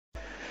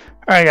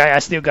All right, guys, I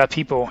still got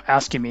people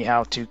asking me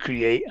how to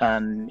create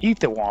an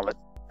Ether wallet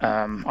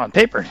on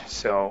paper,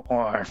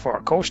 or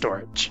for cold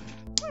storage.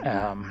 So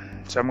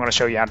I'm going to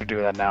show you how to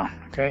do that now.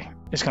 Okay,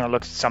 it's going to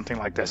look something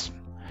like this.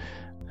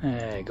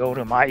 Go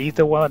to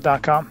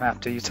myetherwallet.com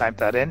after you type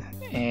that in,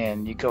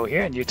 and you go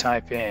here and you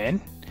type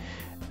in.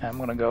 I'm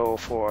going to go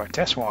for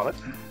test wallet.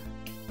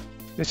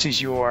 This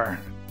is your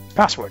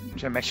password,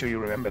 so make sure you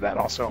remember that.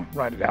 Also,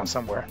 write it down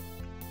somewhere.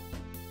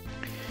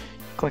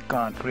 Click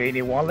on create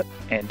a wallet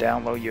and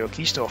download your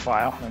key store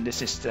file, and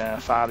this is the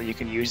file that you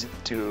can use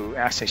to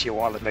access your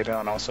wallet later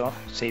on. Also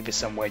save it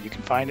somewhere you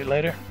can find it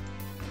later.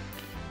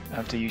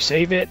 After you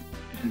save it,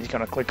 and you're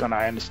going to click on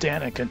I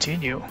understand and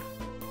continue,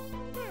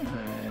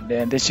 and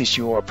then this is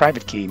your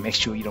private key. Make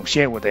sure you don't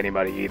share with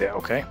anybody either.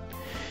 Okay,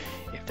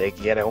 if they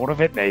get a hold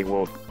of it, they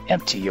will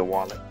empty your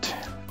wallet.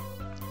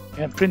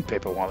 And print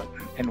paper wallet,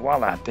 and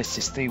voila, this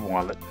is the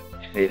wallet.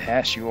 It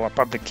has your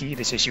public key.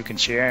 This is you can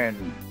share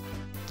and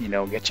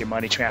get your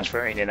money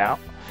transfer in and out.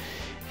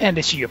 And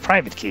this is your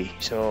private key.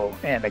 So,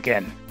 and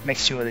again, make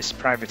sure this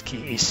private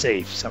key is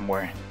safe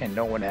somewhere and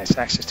no one has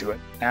access to it.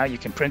 Now you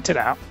can print it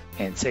out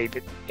and save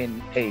it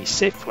in a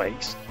safe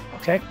place.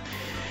 Okay,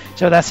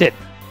 so that's it.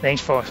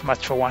 Thanks so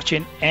much for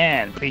watching,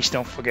 and please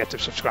don't forget to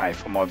subscribe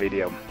for more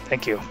video.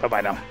 Thank you. Bye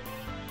bye now.